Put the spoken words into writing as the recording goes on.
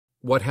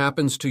What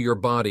happens to your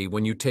body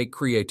when you take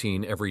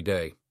creatine every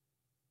day?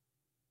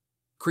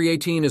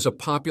 Creatine is a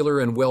popular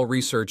and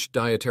well-researched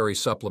dietary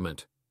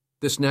supplement.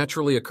 This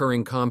naturally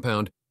occurring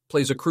compound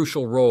plays a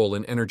crucial role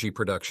in energy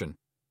production.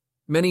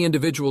 Many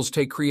individuals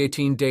take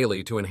creatine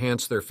daily to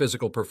enhance their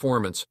physical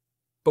performance,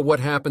 but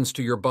what happens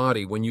to your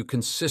body when you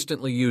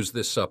consistently use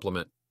this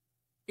supplement?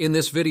 In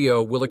this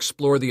video, we'll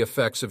explore the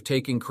effects of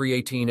taking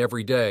creatine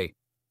every day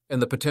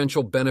and the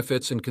potential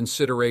benefits and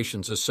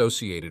considerations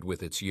associated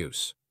with its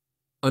use.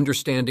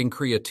 Understanding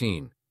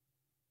creatine.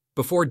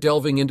 Before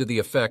delving into the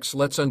effects,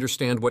 let's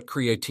understand what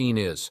creatine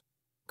is.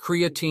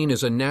 Creatine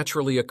is a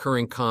naturally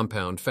occurring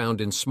compound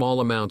found in small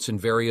amounts in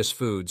various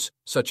foods,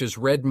 such as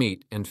red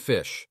meat and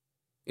fish.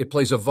 It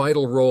plays a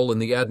vital role in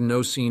the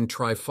adenosine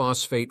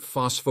triphosphate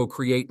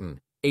phosphocreatine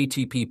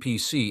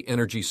 (ATPPC)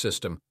 energy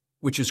system,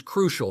 which is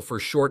crucial for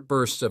short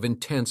bursts of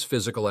intense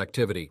physical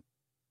activity.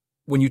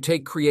 When you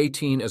take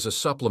creatine as a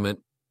supplement,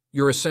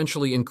 you're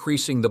essentially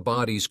increasing the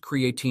body's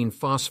creatine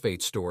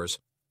phosphate stores,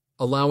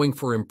 allowing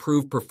for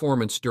improved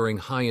performance during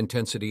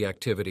high-intensity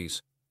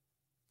activities.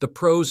 The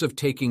pros of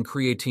taking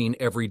creatine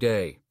every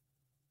day.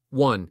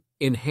 1.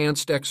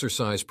 Enhanced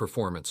exercise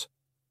performance.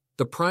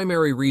 The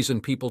primary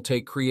reason people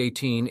take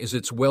creatine is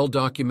its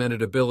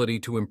well-documented ability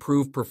to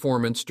improve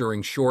performance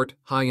during short,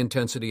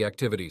 high-intensity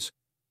activities.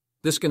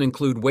 This can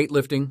include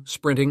weightlifting,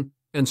 sprinting,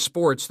 and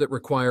sports that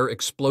require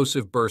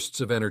explosive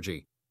bursts of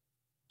energy.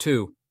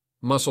 2.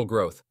 Muscle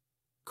growth.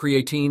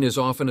 Creatine is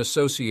often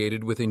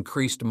associated with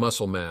increased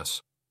muscle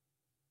mass.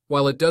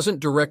 While it doesn't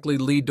directly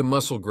lead to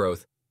muscle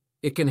growth,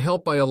 it can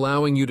help by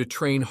allowing you to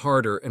train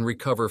harder and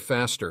recover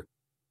faster,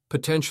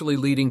 potentially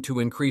leading to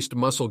increased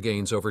muscle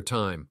gains over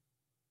time.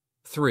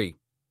 3.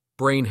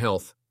 Brain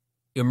health.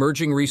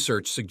 Emerging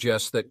research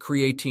suggests that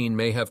creatine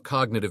may have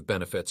cognitive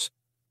benefits,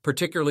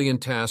 particularly in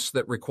tasks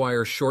that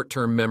require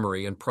short-term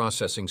memory and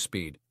processing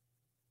speed.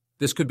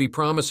 This could be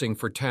promising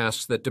for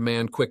tasks that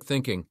demand quick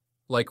thinking,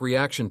 like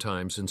reaction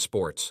times in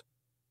sports.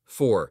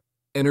 4.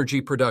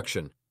 Energy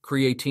production.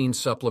 Creatine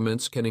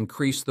supplements can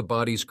increase the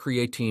body's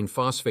creatine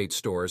phosphate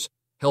stores,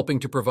 helping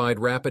to provide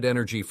rapid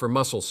energy for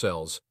muscle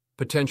cells,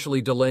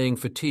 potentially delaying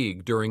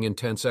fatigue during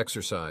intense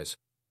exercise.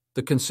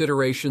 The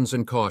considerations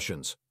and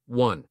cautions.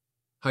 1.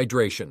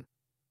 Hydration.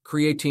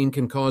 Creatine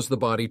can cause the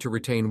body to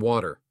retain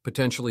water,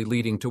 potentially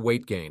leading to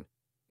weight gain.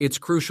 It's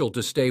crucial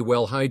to stay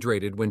well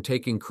hydrated when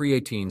taking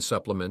creatine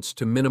supplements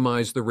to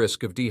minimize the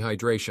risk of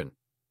dehydration.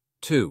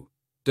 2.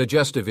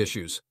 Digestive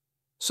issues.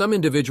 Some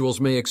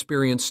individuals may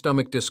experience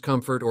stomach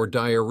discomfort or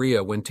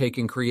diarrhea when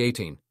taking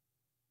creatine.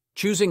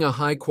 Choosing a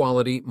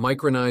high-quality,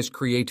 micronized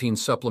creatine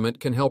supplement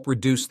can help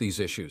reduce these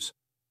issues.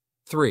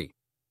 3.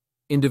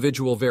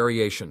 Individual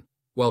variation.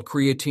 While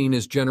creatine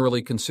is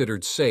generally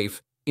considered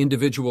safe,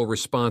 individual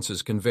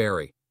responses can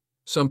vary.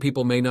 Some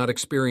people may not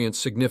experience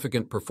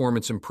significant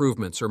performance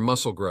improvements or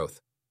muscle growth.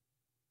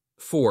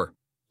 4.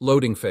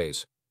 Loading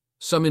phase.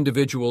 Some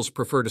individuals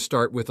prefer to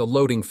start with a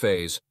loading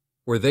phase,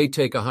 where they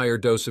take a higher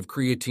dose of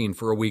creatine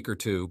for a week or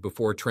two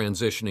before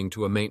transitioning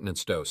to a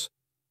maintenance dose.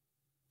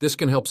 This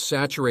can help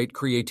saturate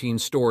creatine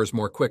stores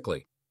more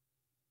quickly.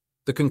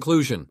 The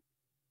conclusion: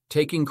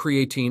 taking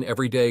creatine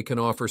every day can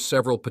offer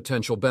several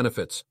potential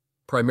benefits,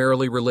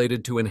 primarily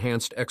related to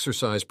enhanced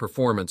exercise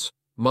performance,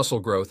 muscle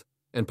growth,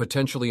 and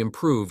potentially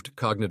improved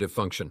cognitive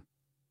function.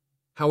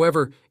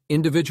 However,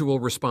 individual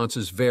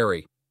responses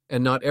vary,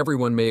 and not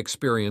everyone may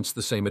experience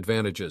the same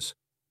advantages.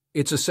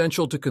 It's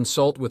essential to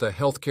consult with a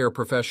healthcare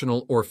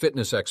professional or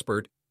fitness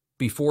expert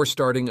before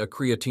starting a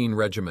creatine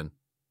regimen,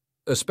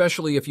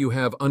 especially if you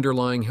have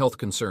underlying health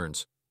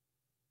concerns.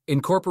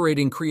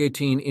 Incorporating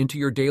creatine into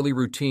your daily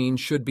routine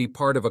should be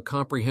part of a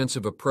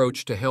comprehensive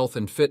approach to health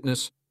and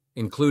fitness,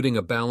 including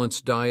a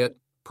balanced diet,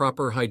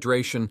 proper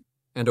hydration,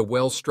 and a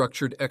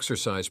well-structured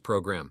exercise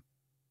program.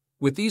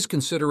 With these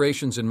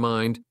considerations in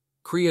mind,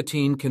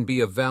 creatine can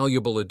be a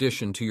valuable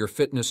addition to your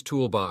fitness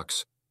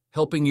toolbox,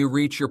 helping you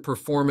reach your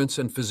performance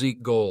and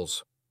physique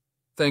goals.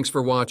 Thanks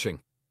for watching.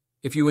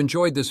 If you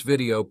enjoyed this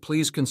video,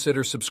 please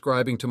consider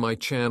subscribing to my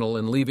channel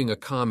and leaving a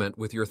comment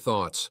with your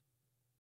thoughts.